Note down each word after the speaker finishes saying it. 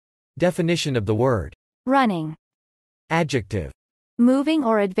Definition of the word. Running. Adjective. Moving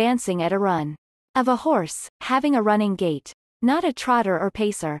or advancing at a run. Of a horse, having a running gait. Not a trotter or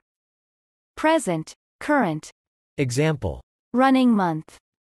pacer. Present, current. Example. Running month.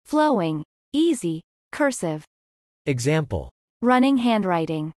 Flowing, easy, cursive. Example. Running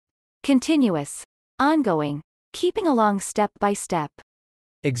handwriting. Continuous, ongoing, keeping along step by step.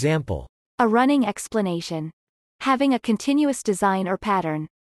 Example. A running explanation. Having a continuous design or pattern.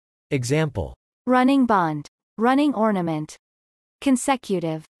 Example. Running bond. Running ornament.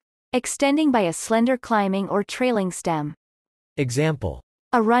 Consecutive. Extending by a slender climbing or trailing stem. Example.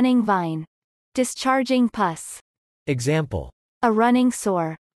 A running vine. Discharging pus. Example. A running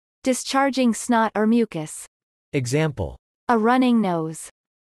sore. Discharging snot or mucus. Example. A running nose.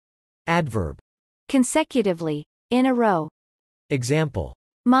 Adverb. Consecutively, in a row. Example.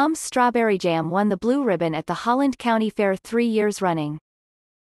 Mom's strawberry jam won the blue ribbon at the Holland County Fair 3 years running.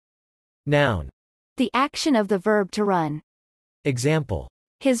 Noun. The action of the verb to run. Example.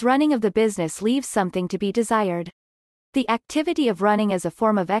 His running of the business leaves something to be desired. The activity of running as a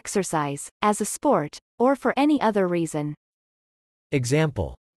form of exercise, as a sport, or for any other reason.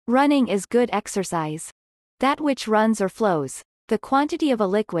 Example. Running is good exercise. That which runs or flows, the quantity of a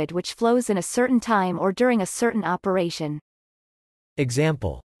liquid which flows in a certain time or during a certain operation.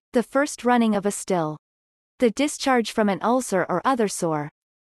 Example. The first running of a still. The discharge from an ulcer or other sore.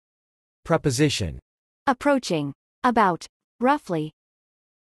 Preposition. Approaching. About. Roughly.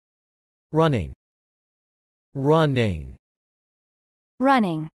 Running. Running.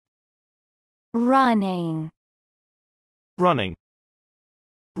 Running. Running. Running.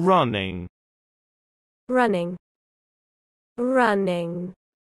 Running. Running. Running.